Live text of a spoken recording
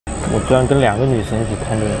我居然跟2个女生一起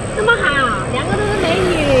看电影，这么好，2个都是美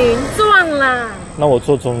女，你撞了。那我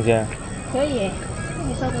坐中间。可以，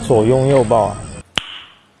你坐中间。左拥右抱。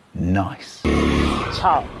Nice。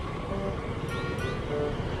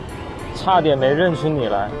差点没认出你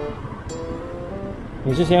来。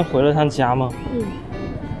你是先回了趟家吗？嗯。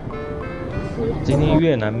今天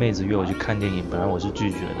越南妹子约我去看电影，本来我是拒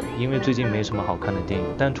绝的，因为最近没什么好看的电影，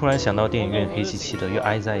但突然想到电影院黑漆漆的又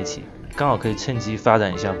挨在一起，刚好可以趁机发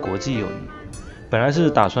展一下国际友谊。本来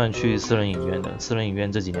是打算去私人影院的，私人影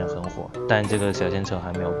院这几年很火，但这个小牵扯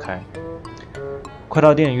还没有开。快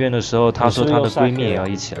到电影院的时候，她说她的闺蜜也要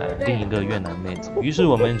一起来，另一个越南妹子。于是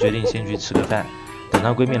我们决定先去吃个饭，等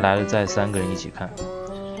她闺蜜来了再3个人一起看。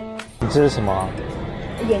你这是什么啊？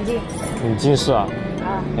眼镜。你近视啊？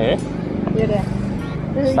啊。哎。对，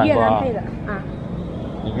这是越南配的啊。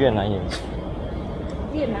你越南眼镜。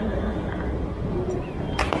越南人。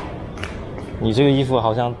你这个衣服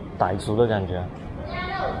好像傣族的感觉。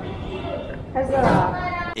太热了。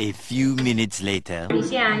A few minutes later， 米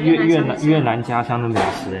线啊，越南家乡的美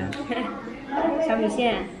食哎。小米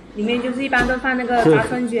线里面就是一般都放那个炸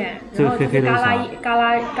春卷，然后就是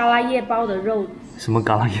嘎拉叶包的肉。什么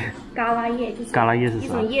嘎拉叶？嘎拉叶就是嘎拉叶是啥？一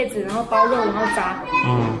种叶子，然后包肉，然后炸。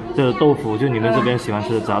这个豆腐就你们这边喜欢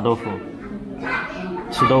吃的炸豆腐，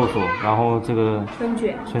吃豆腐，然后这个春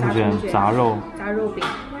卷、炸肉饼，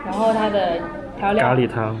然后它的调料咖喱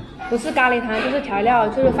汤。不是咖喱汤，就是调料，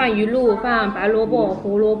就是放鱼露、放白萝卜、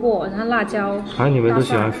胡萝卜，然后辣椒。好像你们都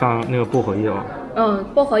喜欢放那个薄荷叶哦。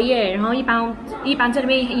薄荷叶，然后一般这里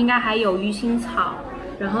面应该还有鱼腥草，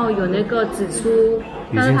然后有那个紫苏，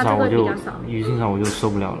但是它这个比较少。鱼腥草我就受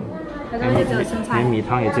不了了。它这个就只有生菜。连米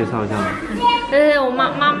汤也介绍一下吗？对，我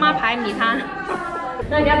妈排米汤。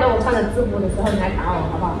那你要等我穿了制服的时候，你来打我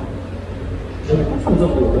好不好？穿制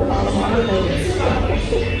服就打了吗？可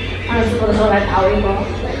以。穿了制服的时候来打我一波。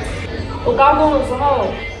我高中的时候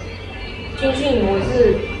军训我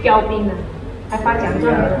是标兵的，还发奖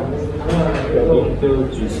状的。标兵就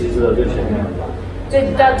举旗子的最前面。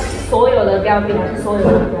最叫所有的标兵，是所有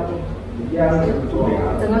的标兵。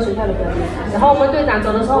整个学校的标兵。然后我们队长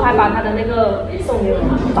走的时候还把他的那个送给我。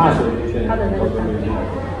大学他的那个章。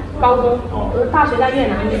高中。大学在越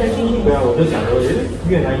南那个军训。对啊，我就想说，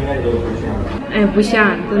越南应该都不像。哎，不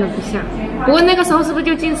像，真的不像。不过那个时候是不是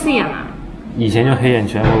就近视眼了？以前就黑眼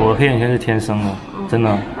圈，我黑眼圈是天生的，真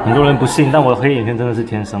的，很多人不信，但我黑眼圈真的是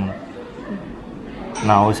天生的。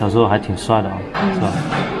那我小时候还挺帅的啊，是吧？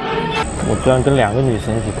我居然跟2个女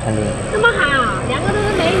生一起看电影。这么好，2个都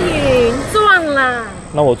是美女，你撞了。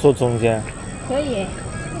那我坐中间。可以。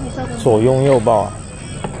你坐中间。左拥右抱啊。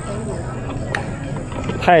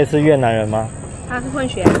他也是越南人吗？他是混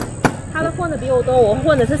血，他的混的比我多，我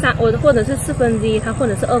混的是1/4，他混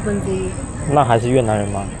的是1/2。那还是越南人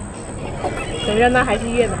吗？承认那还是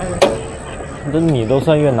越南人。那你都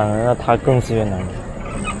算越南人，那他更是越南人。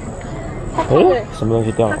什么东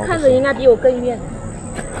西掉了？他看着应该比我更越。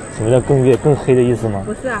什么叫更越？更黑的意思吗？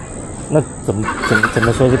不是啊。那怎么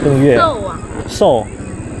说是更越？瘦啊。瘦，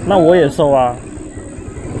那我也瘦啊。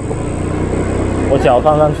我脚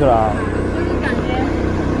放上去了啊。就是感觉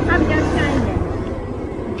他比较像一点。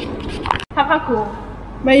他怕哭？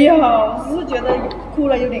没有，只是觉得哭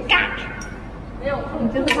了有点尬。没有，你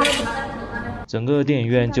就是怕哭。整个电影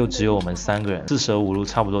院就只有我们3个人，4舍5入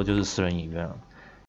差不多就是私人影院了。